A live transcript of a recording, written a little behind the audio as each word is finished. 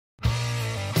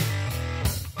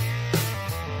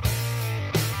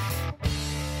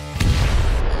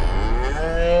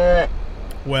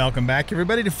Welcome back,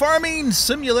 everybody, to Farming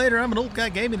Simulator. I'm an old guy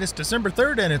gaming. It's December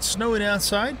 3rd, and it's snowing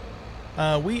outside.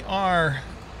 We are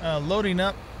loading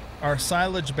up our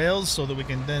silage bales so that we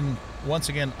can then, once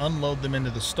again, unload them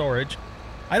into the storage.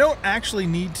 I don't actually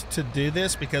need to do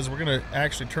this because we're going to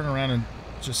actually turn around and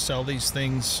just sell these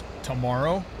things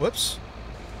tomorrow. Whoops.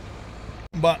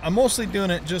 But I'm mostly doing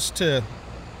it just to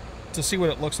see what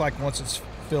it looks like once it's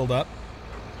filled up.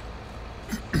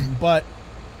 But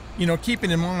you know, keeping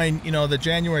in mind, you know, that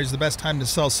January is the best time to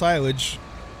sell silage.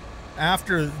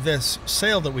 After this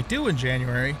sale that we do in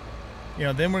January, you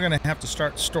know, then we're going to have to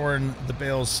start storing the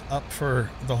bales up for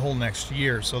the whole next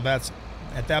year. So that's,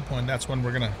 at that point, that's when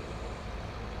we're going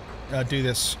to do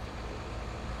this,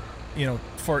 you know,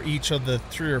 for each of the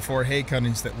 3 or 4 hay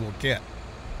cuttings that we'll get.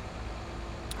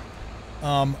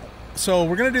 So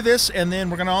we're going to do this, and then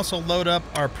we're going to also load up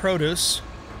our produce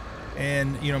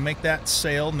and, you know, make that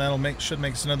sale, and that'll should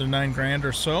make us another 9 grand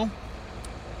or so.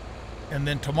 And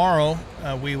then tomorrow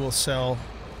we will sell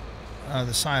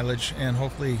the silage and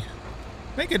hopefully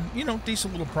make a, you know,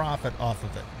 decent little profit off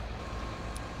of it.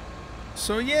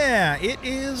 So yeah, it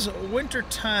is winter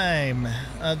time.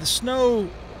 The snow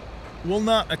will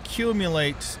not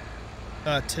accumulate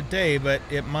today, but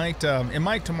it might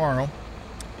tomorrow.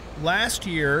 Last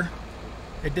year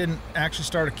it didn't actually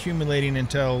start accumulating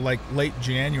until like late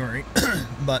January,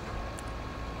 but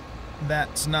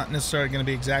that's not necessarily going to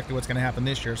be exactly what's going to happen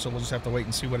this year, so we'll just have to wait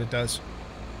and see what it does.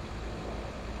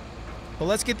 But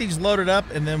let's get these loaded up,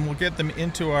 and then we'll get them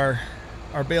into our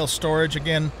bale storage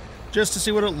again, just to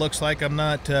see what it looks like. I'm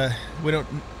not, we don't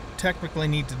technically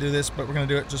need to do this, but we're going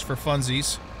to do it just for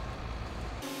funsies.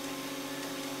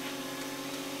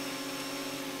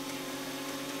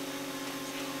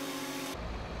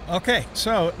 Okay,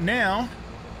 so now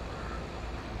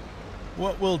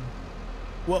what we'll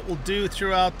do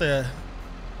throughout the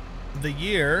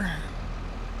year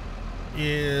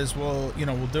is we'll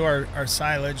do our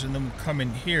silage, and then we'll come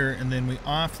in here, and then we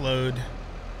offload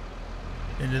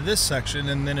into this section,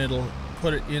 and then it'll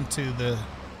put it into the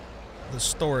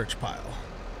storage pile.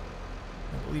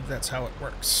 I believe that's how it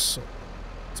works. So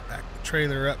let's back the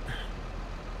trailer up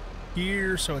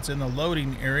here so it's in the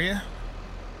loading area.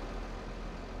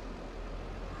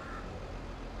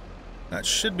 That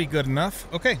should be good enough.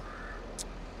 Okay,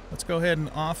 let's go ahead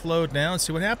and offload now and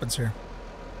see what happens here.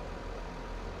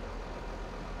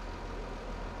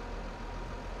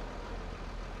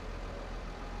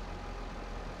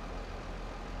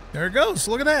 There it goes.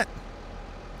 Look at that.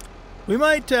 We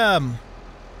might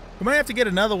have to get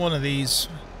another one of these.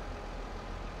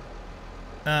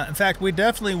 In fact, we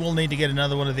definitely will need to get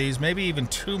another one of these, maybe even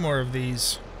 2 more of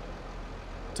these,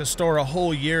 to store a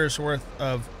whole year's worth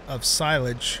of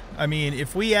silage. I mean,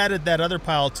 if we added that other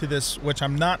pile to this, which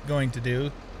I'm not going to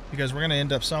do because we're going to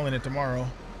end up selling it tomorrow,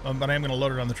 but I am going to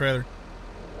load it on the trailer.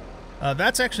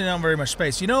 That's actually not very much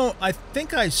space. You know, I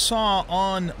think I saw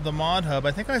on the mod hub,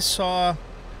 I think I saw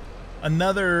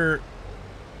another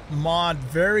mod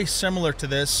very similar to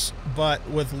this, but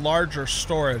with larger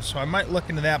storage. So I might look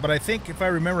into that, but I think if I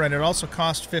remember right, it also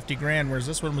cost 50 grand, whereas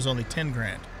this one was only 10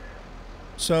 grand.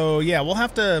 So yeah, we'll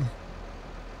have to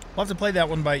play that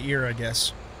one by ear, I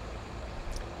guess.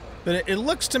 But it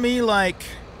looks to me like,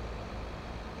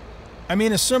 I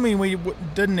mean, assuming we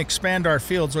didn't expand our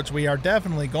fields, which we are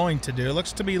definitely going to do, it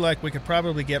looks to me like we could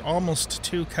probably get almost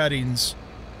 2 cuttings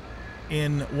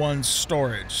in one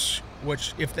storage.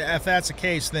 Which, if that's the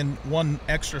case, then 1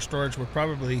 extra storage would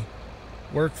probably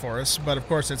work for us. But of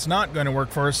course, it's not going to work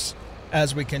for us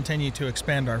as we continue to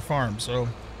expand our farm. So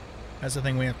that's the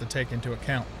thing we have to take into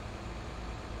account.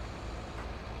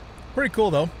 Pretty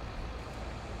cool, though.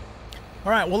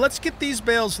 All right, well, let's get these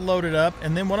bales loaded up,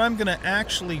 and then what I'm going to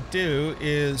actually do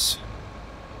is...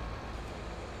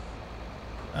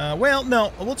 well,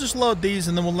 no, we'll just load these,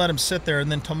 and then we'll let them sit there,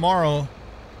 and then tomorrow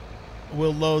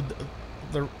we'll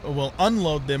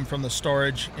unload them from the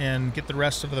storage and get the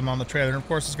rest of them on the trailer. And of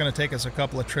course, it's going to take us a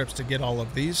couple of trips to get all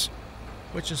of these,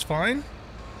 which is fine,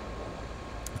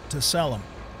 to sell them.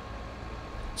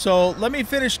 So let me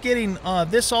finish getting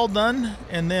this all done,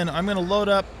 and then I'm going to load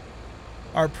up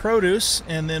our produce,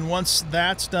 and then once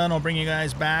that's done, I'll bring you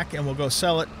guys back and we'll go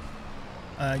sell it,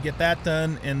 get that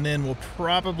done, and then we'll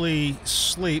probably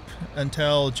sleep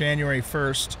until January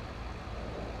 1st,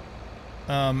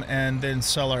 and then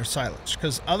sell our silage.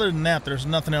 Because other than that, there's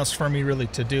nothing else for me really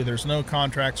to do. There's no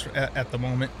contracts at the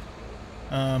moment.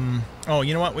 Oh,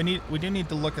 you know what? We do need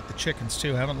to look at the chickens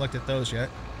too. I haven't looked at those yet.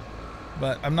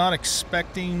 But I'm not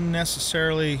expecting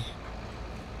necessarily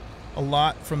a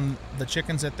lot from the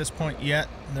chickens at this point yet.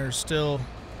 There's still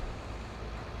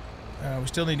we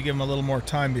still need to give them a little more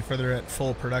time before they're at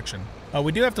full production.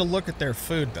 We do have to look at their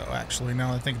food, though, actually,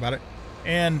 now that I think about it.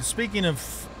 And speaking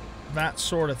of that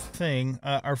sort of thing,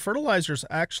 our fertilizer's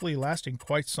actually lasting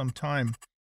quite some time.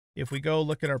 If we go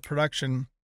look at our production,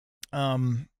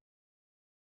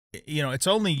 you know, it's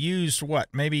only used, what,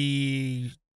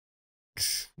 maybe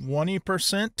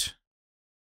 20%,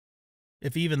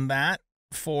 if even that,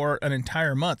 for an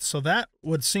entire month. So that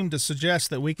would seem to suggest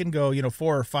that we can go, you know,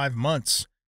 4 or 5 months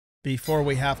before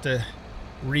we have to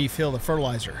refill the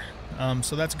fertilizer.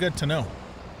 So that's good to know.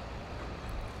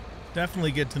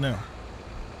 Definitely good to know.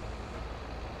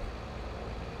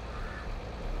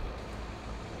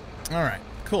 All right,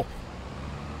 cool.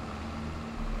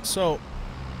 So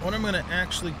what I'm going to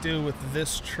actually do with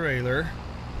this trailer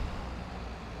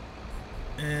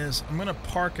is I'm going to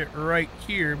park it right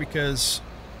here, because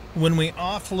when we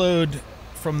offload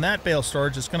from that bale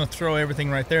storage, it's going to throw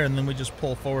everything right there, and then we just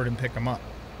pull forward and pick them up.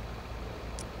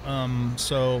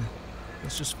 So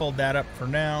let's just fold that up for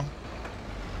now,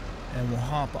 and we'll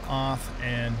hop off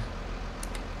and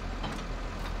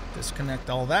disconnect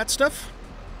all that stuff.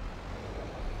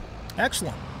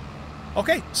 Excellent.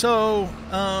 Okay, so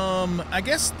I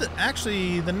guess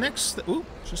actually the next, ooh,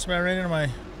 just about ran into my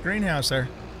greenhouse there.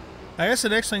 I guess the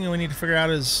next thing we need to figure out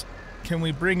is, can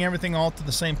we bring everything all to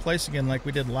the same place again like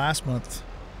we did last month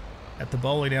at the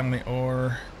bowling alley,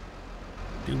 or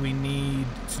do we need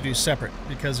to do separate?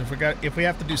 Because if we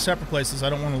have to do separate places, I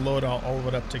don't want to load all of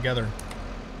it up together.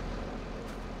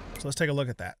 So let's take a look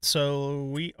at that. So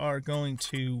we are going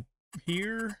to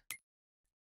here,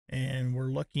 and we're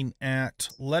looking at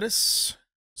lettuce.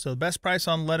 So the best price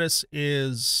on lettuce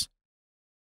is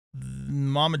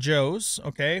Mama Joe's.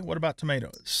 Okay, what about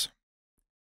tomatoes?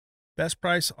 Best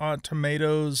price on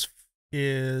tomatoes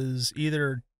is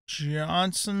either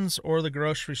Johnson's or the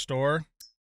grocery store.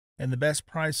 And the best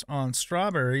price on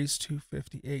strawberries,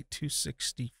 $258,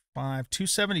 $265,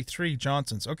 $273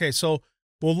 Johnson's. Okay, so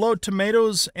we'll load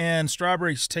tomatoes and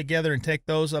strawberries together and take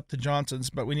those up to Johnson's,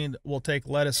 but we'll take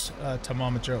lettuce to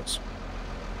Mama Joe's.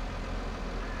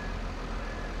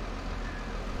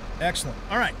 Excellent.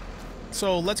 All right.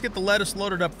 So let's get the lettuce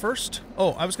loaded up first.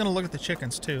 Oh, I was going to look at the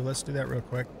chickens too. Let's do that real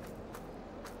quick.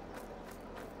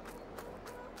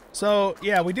 So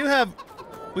yeah, we do have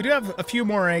a few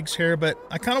more eggs here, but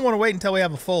I kind of want to wait until we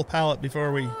have a full pallet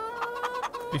before we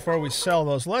sell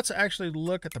those. Let's actually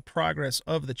look at the progress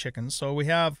of the chickens. So we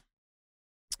have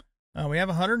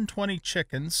 120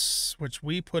 chickens, which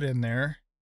we put in there,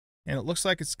 and it looks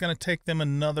like it's going to take them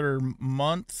another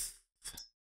month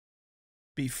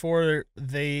before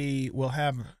they will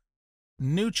have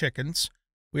new chickens.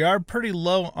 We are pretty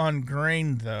low on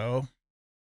grain, though.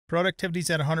 Productivity's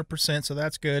at 100%, so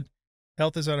that's good.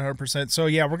 Health is at 100%. So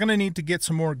yeah, we're going to need to get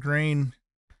some more grain.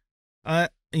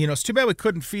 You know, it's too bad we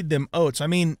couldn't feed them oats. I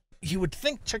mean, you would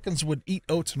think chickens would eat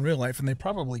oats in real life, and they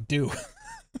probably do.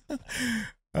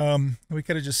 We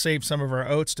could have just saved some of our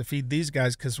oats to feed these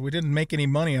guys, because we didn't make any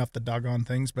money off the doggone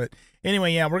things. But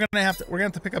anyway, yeah, we're gonna have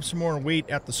to pick up some more wheat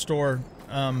at the store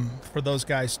for those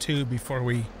guys too.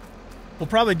 We'll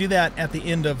probably do that at the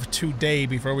end of today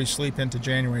before we sleep into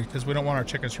January, because we don't want our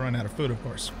chickens to run out of food, of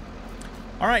course.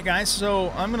 All right, guys.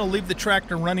 So I'm gonna leave the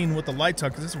tractor running with the lights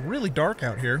on, because it's really dark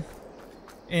out here.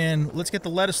 And let's get the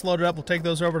lettuce loaded up. We'll take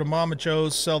those over to Mama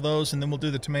Joe's, sell those, and then we'll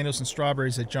do the tomatoes and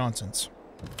strawberries at Johnson's.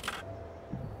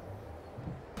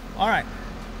 All right,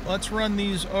 let's run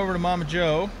these over to Mama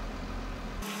Joe.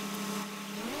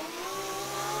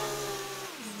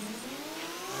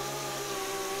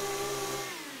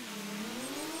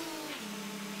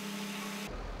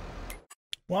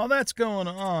 While that's going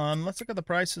on, let's look at the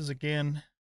prices again.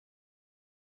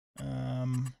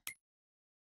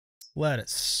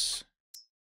 Lettuce.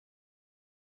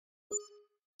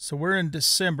 So we're in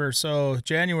December, so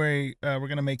January we're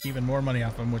going to make even more money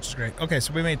off them, which is great. Okay,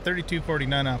 so we made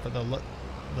 $32.49 off of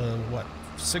the what,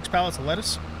 6 pallets of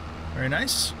lettuce. Very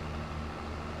nice.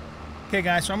 Okay,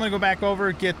 guys, so I'm going to go back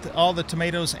over, get all the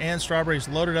tomatoes and strawberries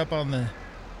loaded up on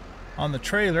the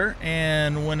trailer,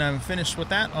 and when I'm finished with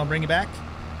that, I'll bring you back.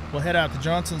 We'll head out to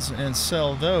Johnson's and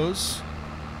sell those,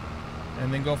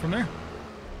 and then go from there.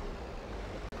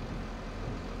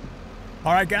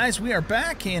 All right, guys, we are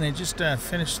back, and I just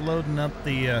finished loading up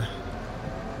the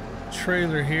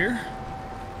trailer here.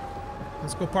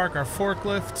 Let's go park our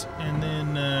forklift, and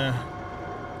then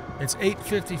it's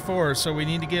 8:54, so we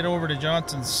need to get over to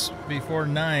Johnson's before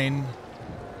 9,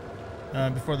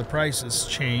 before the prices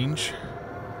change.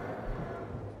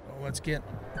 So let's get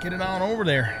it on over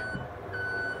there.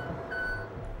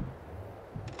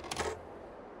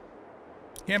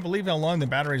 Can't believe how long the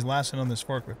battery's lasting on this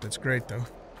forklift. It's great, though.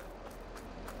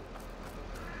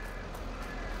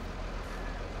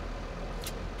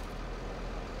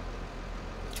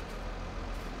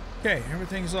 Okay,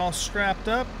 everything's all strapped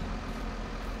up.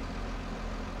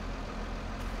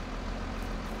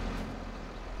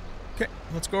 Okay,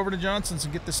 let's go over to Johnson's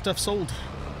and get this stuff sold.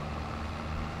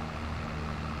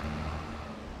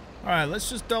 All right, let's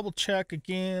just double check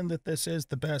again that this is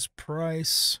the best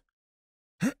price.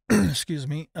 Excuse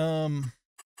me.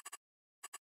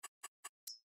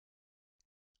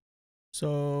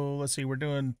 So let's see, we're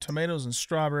doing tomatoes and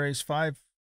strawberries. 5,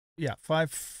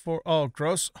 4. Oh,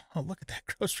 gross. Oh, look at that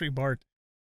grocery mart.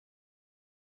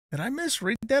 Did I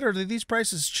misread that, or do these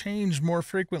prices change more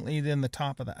frequently than the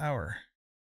top of the hour?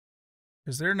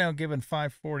 Because they're now giving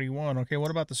 $5.41. Okay, what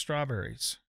about the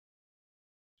strawberries?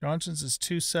 Johnson's is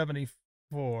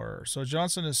 $2.74. So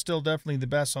Johnson is still definitely the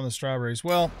best on the strawberries.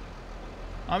 Well,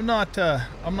 I'm not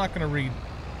gonna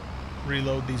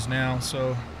reload these now,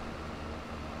 so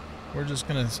we're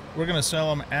gonna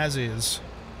sell them as is.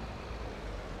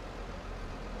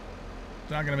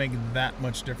 It's not gonna make that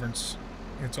much difference.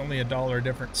 It's only $1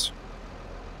 difference.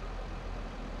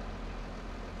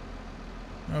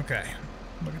 Okay,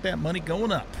 look at that money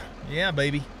going up. Yeah,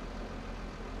 baby.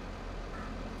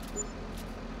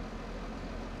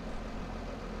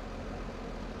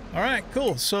 All right,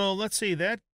 cool. So let's see.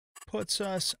 That puts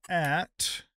us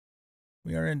at,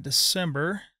 we are in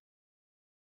December.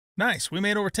 Nice. We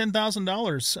made over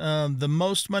 $10,000. The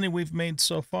most money we've made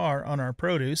so far on our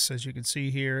produce, as you can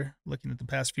see here, looking at the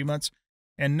past few months.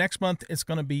 And next month, it's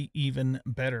going to be even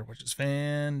better, which is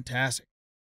fantastic.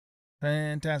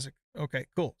 Fantastic. Okay,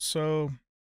 cool. So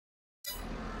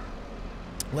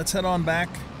let's head on back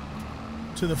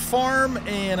to the farm.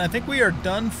 And I think we are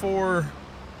done for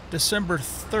December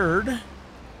 3rd.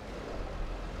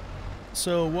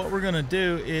 So what we're going to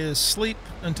do is sleep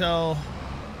until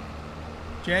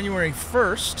January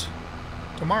 1st,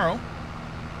 tomorrow.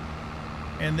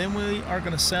 And then we are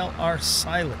going to sell our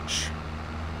silage.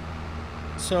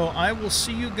 So I will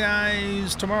see you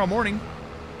guys tomorrow morning,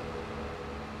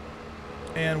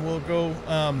 and we'll go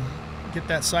get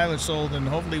that silage sold, and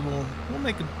hopefully we'll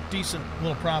make a decent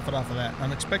little profit off of that.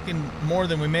 I'm expecting more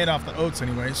than we made off the oats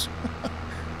anyways.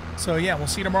 So yeah, we'll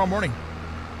see you tomorrow morning.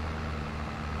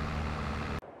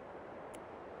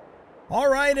 All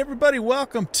right, everybody,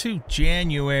 welcome to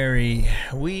January.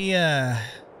 We had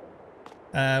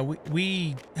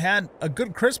a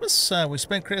good Christmas. We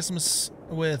spent Christmas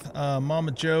with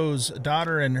Mama Joe's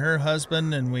daughter and her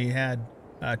husband, and we had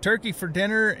turkey for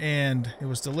dinner, and it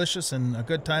was delicious, and a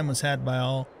good time was had by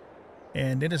all.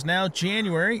 And it is now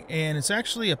January, and it's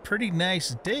actually a pretty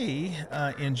nice day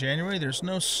in January. There's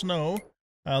no snow.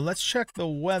 Let's check the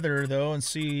weather, though, and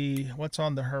see what's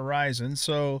on the horizon.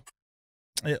 So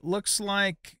it looks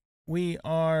like we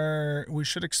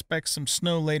should expect some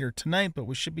snow later tonight, but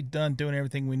we should be done doing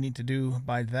everything we need to do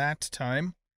by that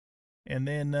time. And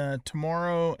then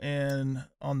tomorrow and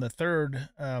on the 3rd,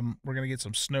 we're going to get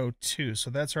some snow too. So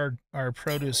that's our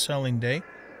produce selling day.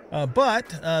 But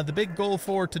the big goal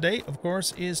for today, of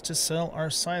course, is to sell our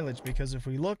silage, because if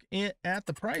we look at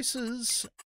the prices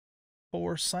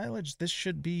for silage, this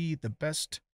should be the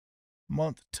best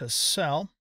month to sell.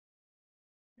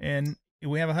 And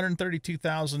we have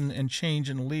 132,000 and change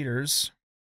in liters.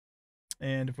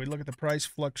 And if we look at the price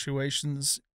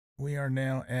fluctuations, we are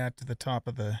now at the top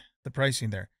of the pricing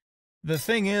there. The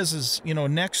thing is, you know,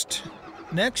 next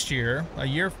year, a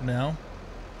year from now,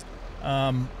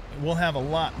 we'll have a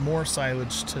lot more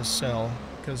silage to sell,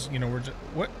 because, you know, we're just,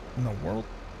 what in the world?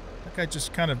 That guy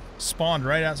just kind of spawned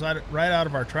right out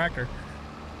of our tractor.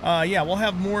 Yeah, we'll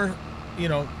have more, you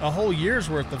know, a whole year's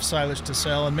worth of silage to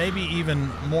sell, and maybe even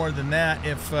more than that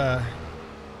if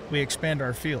we expand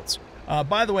our fields.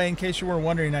 By the way, in case you were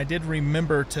wondering, I did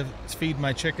remember to feed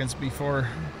my chickens before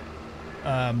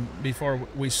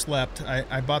we slept.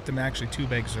 I bought them actually 2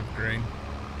 bags of grain.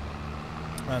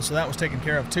 So that was taken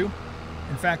care of too.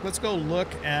 In fact, let's go look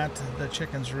at the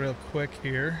chickens real quick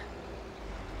here.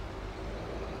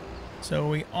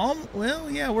 So well,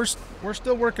 yeah, we're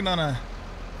still working on a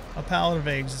pallet of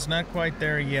eggs. It's not quite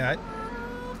there yet.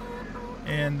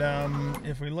 And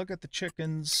if we look at the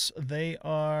chickens, they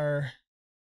are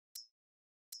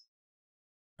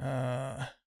oh,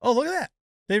 look at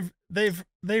that.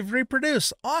 They've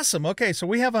reproduced. Awesome. Okay, so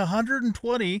we have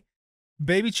 120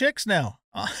 baby chicks now.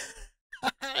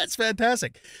 That's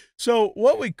fantastic. So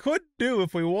what we could do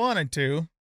if we wanted to,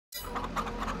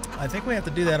 I think we have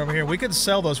to do that over here. We could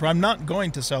sell those. I'm not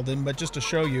going to sell them, but just to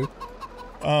show you,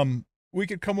 we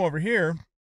could come over here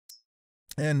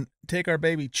and take our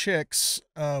baby chicks,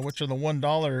 which are the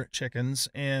 $1 chickens,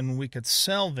 and we could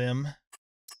sell them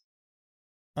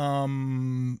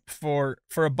for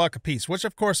 $1 a piece, which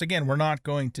of course, again, we're not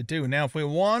going to do. Now, if we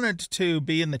wanted to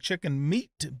be in the chicken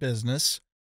meat business,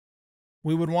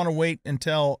 we would want to wait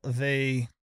until they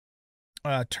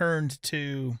turned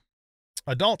to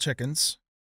adult chickens,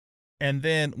 and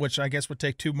then, which I guess would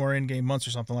take 2 more in-game months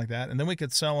or something like that, and then we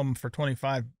could sell them for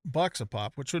 $25 a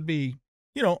pop, which would be,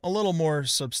 you know, a little more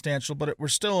substantial, but we're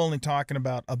still only talking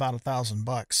about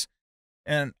 $1,000.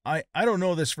 And I don't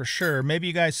know this for sure. Maybe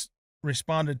you guys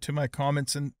responded to my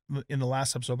comments in the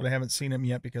last episode, but I haven't seen them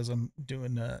yet because I'm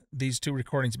doing these 2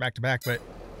 recordings back to back. But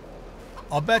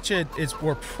I'll bet you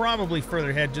we're probably further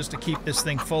ahead just to keep this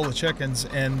thing full of chickens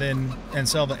and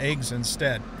sell the eggs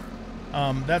instead.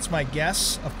 That's my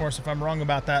guess. Of course, if I'm wrong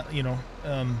about that, you know,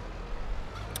 I'm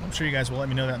sure you guys will let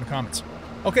me know that in the comments.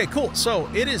 Okay, cool. So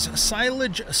it is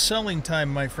silage selling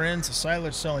time, my friends.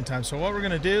 Silage selling time. So what we're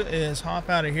going to do is hop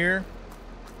out of here,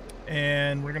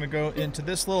 and we're going to go into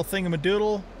this little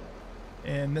thingamadoodle,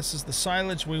 and this is the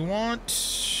silage we want.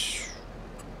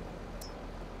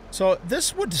 So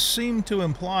this would seem to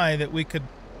imply that we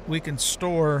can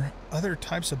store other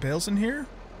types of bales in here.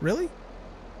 Really?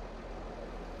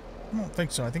 I don't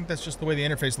think so. I think that's just the way the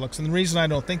interface looks. And the reason I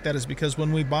don't think that is because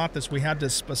when we bought this, we had to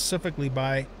specifically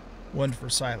buy one for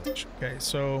silage. Okay,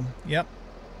 so, yep.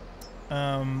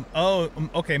 Oh,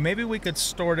 okay, maybe we could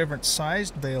store different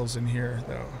sized bales in here,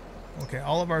 though. Okay,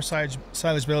 all of our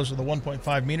silage bales are the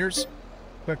 1.5 meters.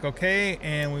 Click OK,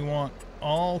 and we want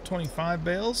all 25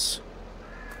 bales.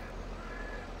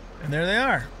 And there they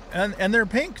are. And they're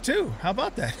pink, too. How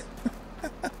about that?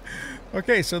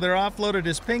 Okay, so they're offloaded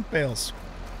as pink bales.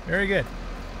 Very good.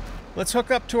 Let's hook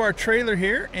up to our trailer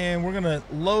here, and we're going to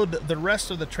load the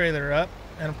rest of the trailer up.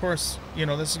 And, of course, you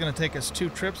know, this is going to take us 2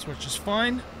 trips, which is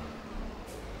fine.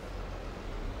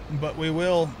 But we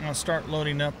will start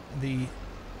loading up the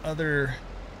other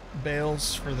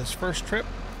bales for this first trip.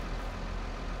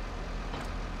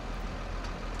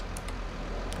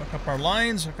 Hook up our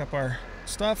lines, hook up our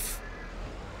stuff,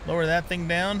 lower that thing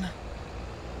down,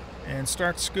 and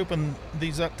start scooping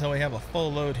these up till we have a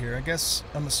full load here. I guess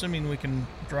I'm assuming we can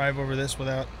drive over this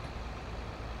without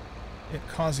it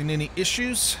causing any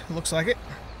issues. Looks like it.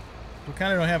 We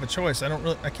kind of don't have a choice.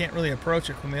 I can't really approach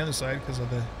it from the other side because of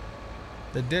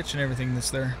the ditch and everything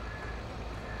that's there.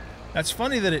 That's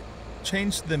funny that it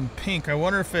changed them pink. I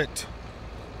wonder if it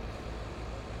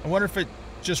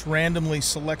just randomly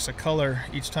selects a color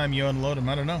each time you unload them.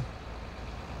 I don't know.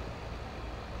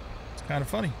 It's kind of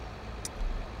funny.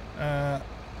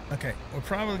 Okay, we're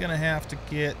probably going to have to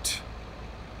get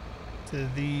to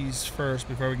these first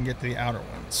before we can get to the outer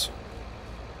ones.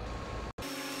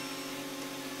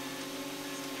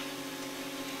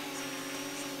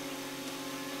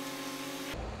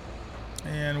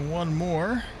 And one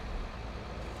more.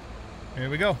 There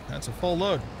we go. That's a full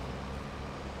load.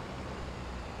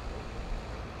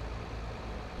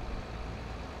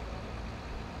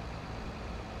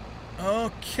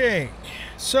 Okay,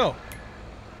 so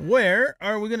where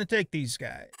are we going to take these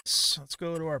guys? Let's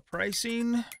go to our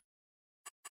pricing,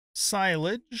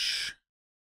 silage,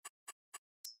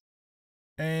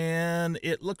 and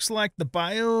it looks like the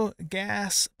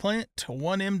biogas plant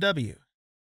 1 MW.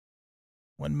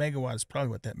 1 megawatt is probably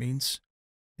what that means.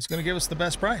 It's going to give us the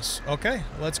best price. Okay,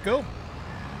 let's go.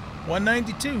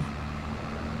 192.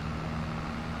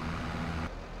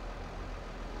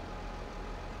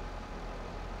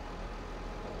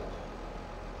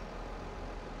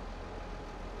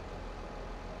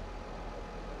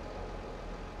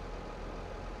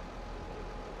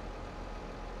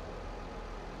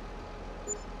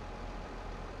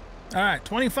 All right,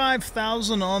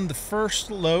 25,000 on the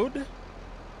first load.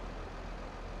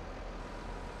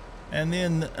 And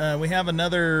then we have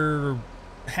another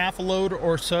half a load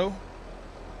or so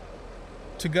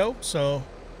to go. So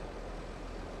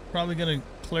probably going to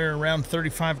clear around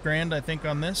 35 grand, I think,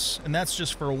 on this. And that's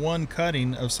just for 1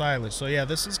 cutting of silage. So yeah,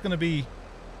 this is going to be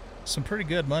some pretty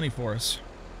good money for us.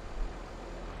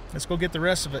 Let's go get the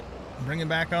rest of it. Bring it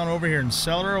back on over here and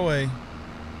sell her away.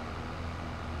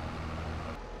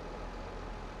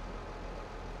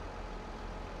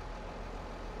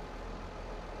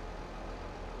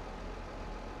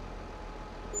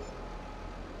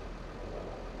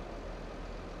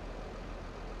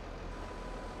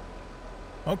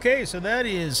 Okay, so that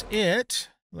is it.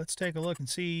 Let's take a look and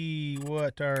see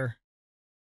what our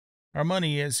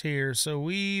money is here. So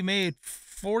we made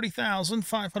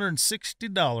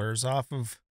 $40,560 off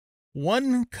of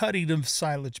 1 cutting of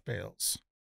silage bales.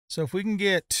 So if we can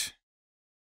get,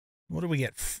 what do we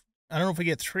get? I don't know if we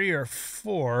get 3 or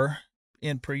 4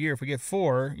 in per year. If we get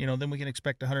 4, you know, then we can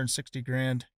expect 160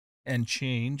 grand and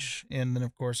change. And then,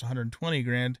 of course, 120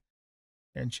 grand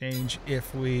and change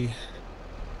if we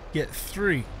get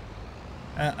 3.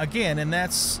 Again, and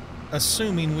that's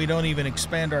assuming we don't even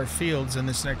expand our fields in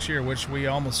this next year, which we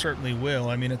almost certainly will.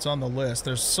 I mean, it's on the list.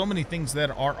 There's so many things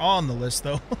that are on the list,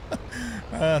 though,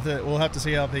 that we'll have to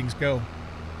see how things go.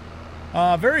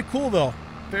 Very cool, though.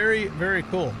 Very, very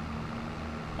cool.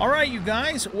 All right, you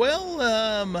guys. Well,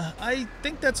 I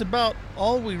think that's about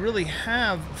all we really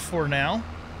have for now.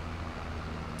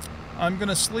 I'm going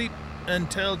to sleep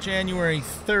until January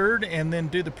 3rd and then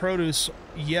do the produce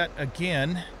yet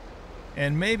again.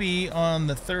 And maybe on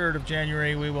the 3rd of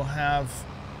January we will have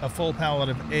a full pallet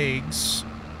of eggs,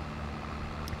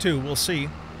 too. We'll see.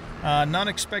 Not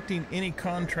expecting any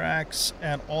contracts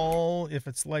at all. If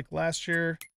it's like last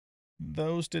year,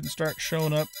 those didn't start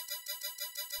showing up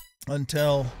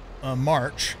until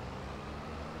March.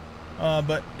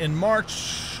 But in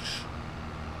March,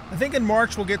 I think in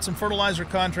March we'll get some fertilizer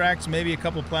contracts, maybe a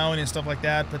couple of plowing and stuff like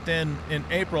that. But then in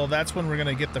April, that's when we're going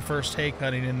to get the first hay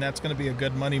cutting, and that's going to be a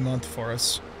good money month for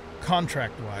us,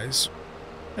 contract-wise.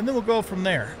 And then we'll go from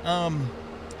there.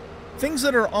 Things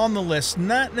that are on the list,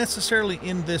 not necessarily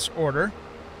in this order.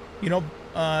 You know,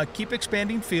 keep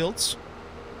expanding fields.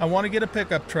 I want to get a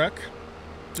pickup truck,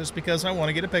 just because I want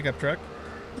to get a pickup truck.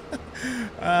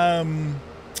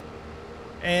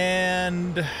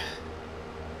 And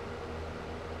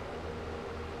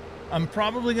I'm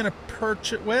probably going to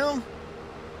purchase, well,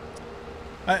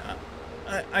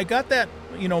 I got that,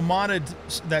 you know, modded,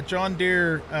 that John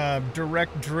Deere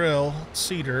direct drill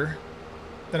seeder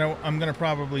that I'm going to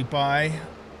probably buy.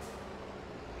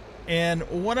 And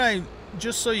what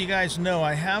just so you guys know,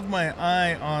 I have my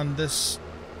eye on this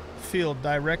field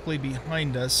directly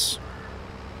behind us,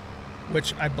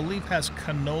 which I believe has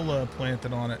canola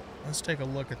planted on it. Let's take a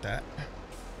look at that.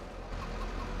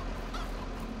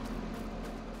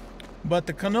 But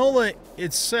the canola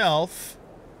itself,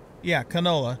 yeah,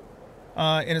 canola,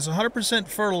 and it's 100%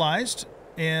 fertilized,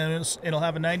 and it'll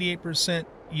have a 98%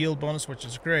 yield bonus, which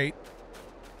is great.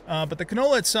 But the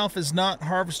canola itself is not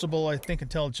harvestable, I think,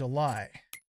 until July.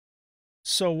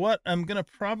 So what I'm going to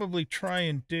probably try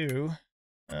and do,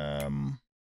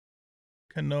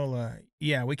 canola,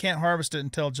 yeah, we can't harvest it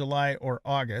until July or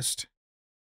August.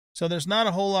 So there's not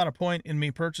a whole lot of point in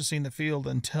me purchasing the field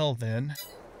until then.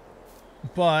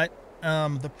 But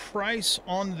the price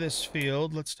on this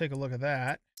field, let's take a look at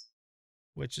that,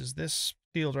 which is this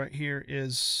field right here,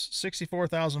 is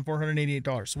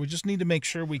 $64,488. So we just need to make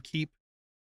sure we keep,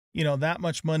 you know, that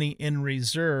much money in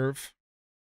reserve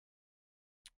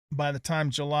by the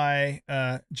time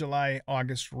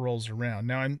August rolls around.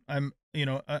 Now I'm you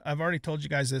know, I've already told you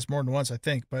guys this more than once, I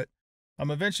think, but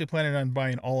I'm eventually planning on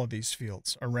buying all of these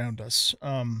fields around us.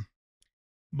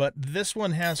 But this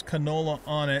one has canola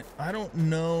on it. I don't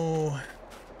know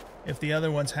if the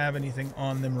other ones have anything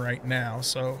on them right now,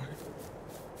 so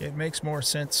it makes more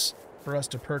sense for us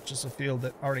to purchase a field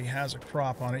that already has a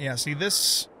crop on it. Yeah, see,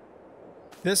 this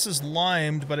is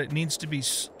limed, but it needs to be,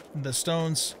 the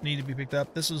stones need to be picked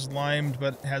up. This is limed,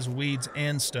 but it has weeds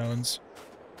and stones.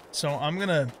 So I'm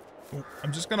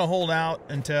just gonna hold out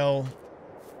until,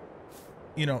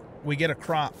 you know, we get a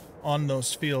crop on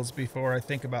those fields before I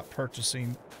think about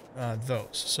purchasing those.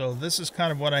 So this is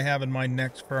kind of what I have in mind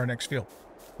for our next field.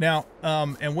 Now,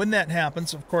 and when that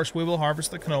happens, of course, we will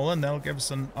harvest the canola, and that'll give us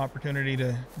an opportunity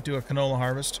to do a canola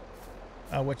harvest,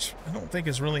 which I don't think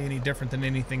is really any different than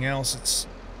anything else.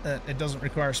 It doesn't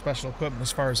require special equipment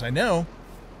as far as I know.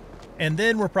 And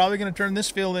then we're probably going to turn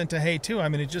this field into hay too. I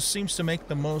mean, it just seems to make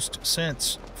the most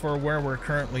sense for where we're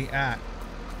currently at.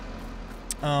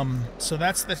 So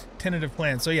that's the tentative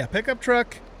plan. So yeah, pickup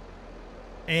truck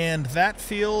and that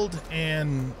field,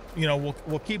 and you know,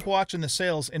 we'll keep watching the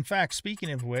sales. In fact, speaking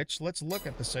of which, let's look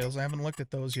at the sales. I haven't looked at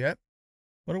those yet.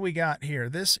 What do we got here?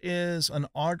 This is an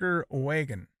auger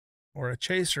wagon or a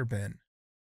chaser bin.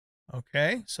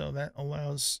 Okay, so that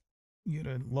allows you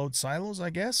to load silos, I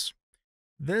guess.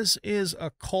 This is a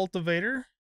cultivator,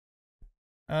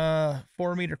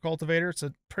 4-meter cultivator. It's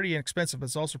a pretty inexpensive, but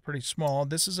it's also pretty small.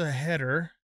 This is a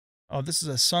header. Oh, this is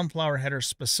a sunflower header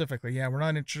specifically. Yeah, we're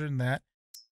not interested in that.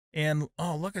 And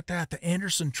oh, look at that. The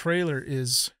Anderson trailer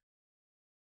is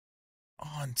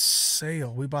on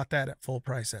sale. We bought that at full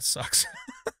price. That sucks.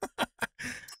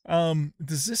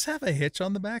 Does this have a hitch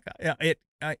on the back? Yeah, it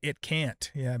can't.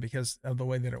 Yeah, because of the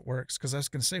way that it works. Because I was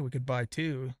going to say we could buy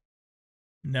two.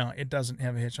 No, it doesn't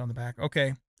have a hitch on the back.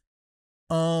 Okay.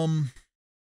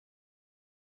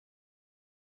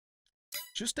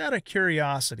 Just out of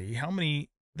curiosity, how many,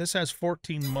 this has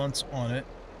 14 months on it.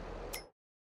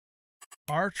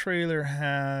 Our trailer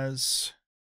has,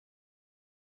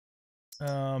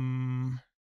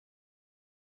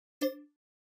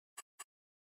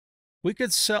 we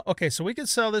could sell, okay, so we could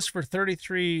sell this for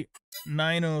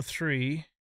 $33,903.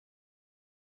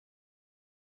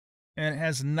 and it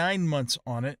has 9 months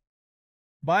on it.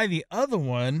 Buy the other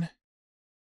one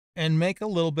and make a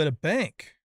little bit of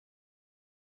bank.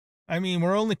 I mean,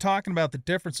 we're only talking about the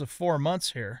difference of 4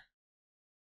 months here.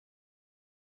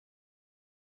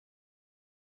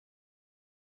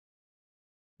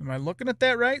 Am I looking at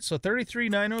that right? So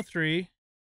 33,903.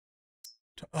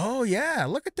 Oh, yeah,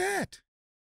 look at that.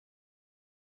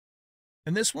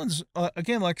 And this one's,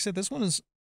 again, like I said, this one is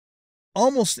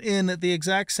almost in the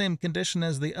exact same condition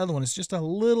as the other one. It's just a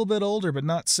little bit older, but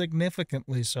not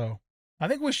significantly so. I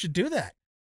think we should do that.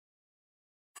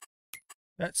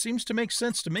 That seems to make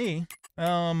sense to me.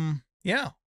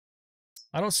 Yeah.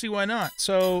 I don't see why not.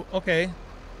 So, okay.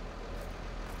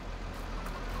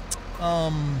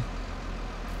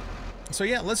 So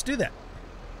yeah, let's do that.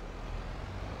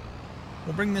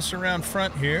 We'll bring this around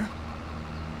front here.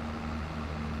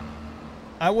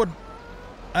 I would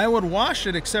wash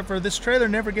it, except for this trailer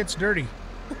never gets dirty.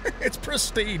 It's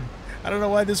pristine. I don't know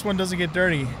why this one doesn't get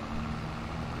dirty.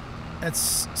 It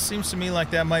seems to me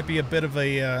like that might be a bit of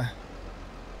a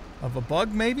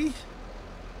bug, maybe,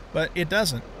 but it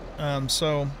doesn't.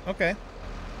 So okay.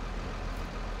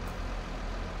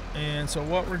 And so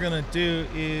what we're gonna do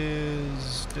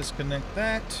is disconnect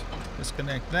that,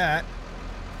 disconnect that.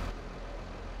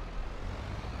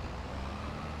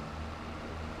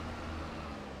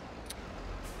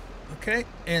 Okay,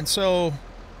 and so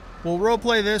we'll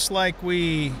roleplay this like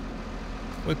we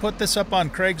put this up on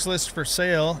Craigslist for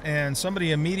sale, and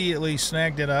somebody immediately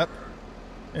snagged it up.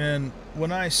 And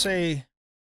when I say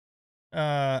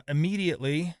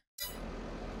immediately,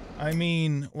 I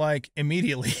mean like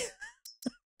immediately.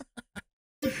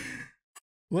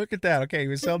 Look at that. Okay,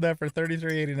 we sold that for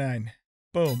 $33.89.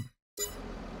 Boom.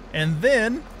 And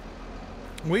then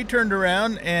we turned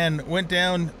around and went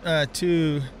down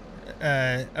to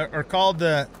or called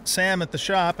Sam at the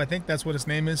shop. I think that's what his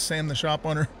name is, Sam the shop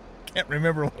owner. Can't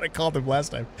remember what I called him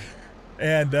last time.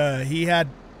 And he had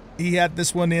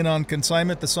this one in on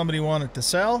consignment that somebody wanted to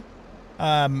sell.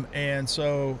 And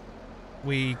so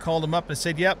we called him up and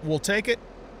said, yep, we'll take it.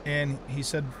 And he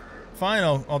said, fine,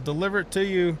 I'll deliver it to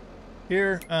you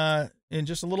here in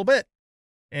just a little bit.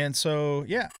 And so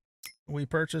yeah, we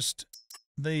purchased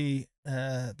the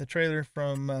trailer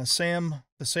from Sam,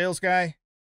 the sales guy.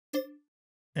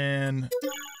 And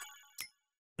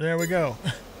there we go.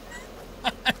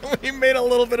 We made a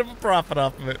little bit of a profit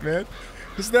off of it, man.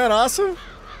 Isn't that awesome?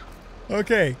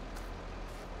 Okay.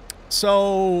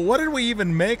 So what did we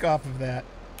even make off of that?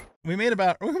 We made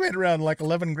around like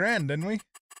 11 grand, didn't we?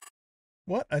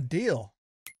 What a deal.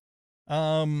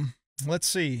 Let's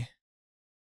see.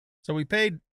 So we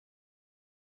paid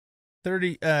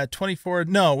 24.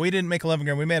 No, we didn't make 11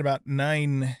 grand. We made about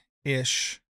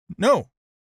 9-ish. No.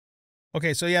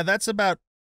 Okay, so yeah, that's about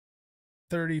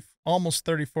 30, almost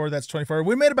 34. That's 24.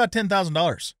 We made about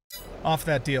 $10,000 off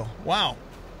that deal. Wow.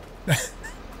 That's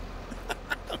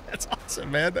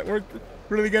awesome, man. That worked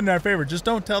really good in our favor. Just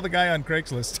don't tell the guy on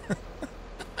Craigslist.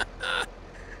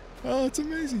 Oh, it's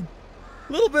amazing.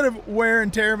 A little bit of wear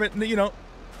and tear, but, you know,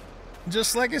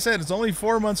 just like I said, it's only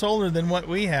 4 months older than what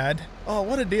we had. Oh,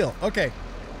 what a deal. Okay.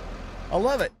 I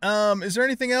love it. Is there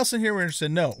anything else in here we're interested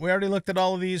in? No, we already looked at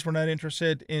all of these. We're not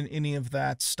interested in any of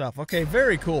that stuff. Okay,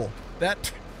 very cool.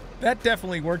 That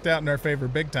definitely worked out in our favor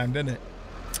big time, didn't it?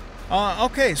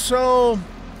 Okay, so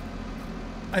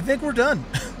I think we're done.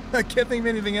 I can't think of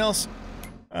anything else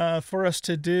for us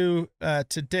to do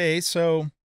today. So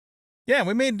yeah,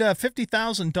 we made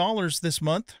 $50,000 this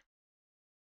month,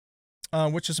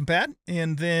 which isn't bad.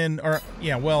 And then,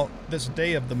 this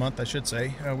day of the month, I should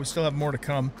say. We still have more to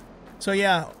come. So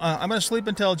yeah, I'm going to sleep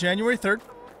until January 3rd.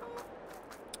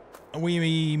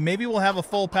 Maybe we'll have a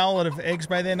full pallet of eggs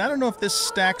by then. I don't know if this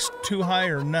stacks too high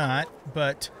or not,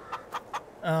 but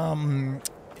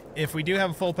if we do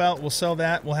have a full pallet, we'll sell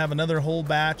that. We'll have another whole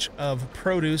batch of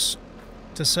produce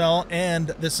to sell, and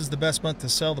this is the best month to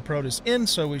sell the produce in,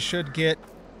 so we should get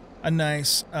a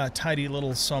nice, tidy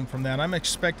little sum from that. I'm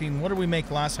expecting, what did we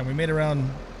make last time? We made around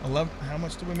 11. How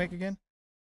much did we make again?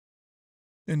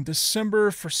 In December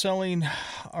for selling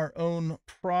our own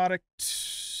product,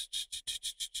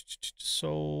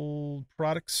 sold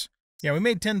products. Yeah, we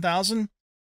made 10,000,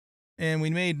 and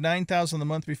we made 9,000 the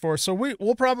month before. So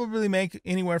we'll probably make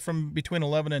anywhere from between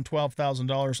 $11,000 and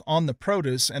 $12,000 on the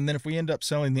produce, and then if we end up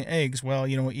selling the eggs, well,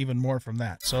 you know, even more from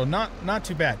that. So not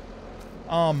too bad.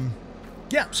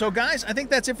 Yeah, so guys, I think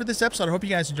that's it for this episode. I hope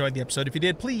you guys enjoyed the episode. If you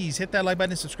did, please hit that like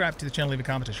button and subscribe to the channel, leave a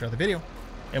comment, and share the video.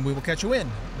 And we will catch you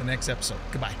in the next episode.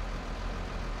 Goodbye.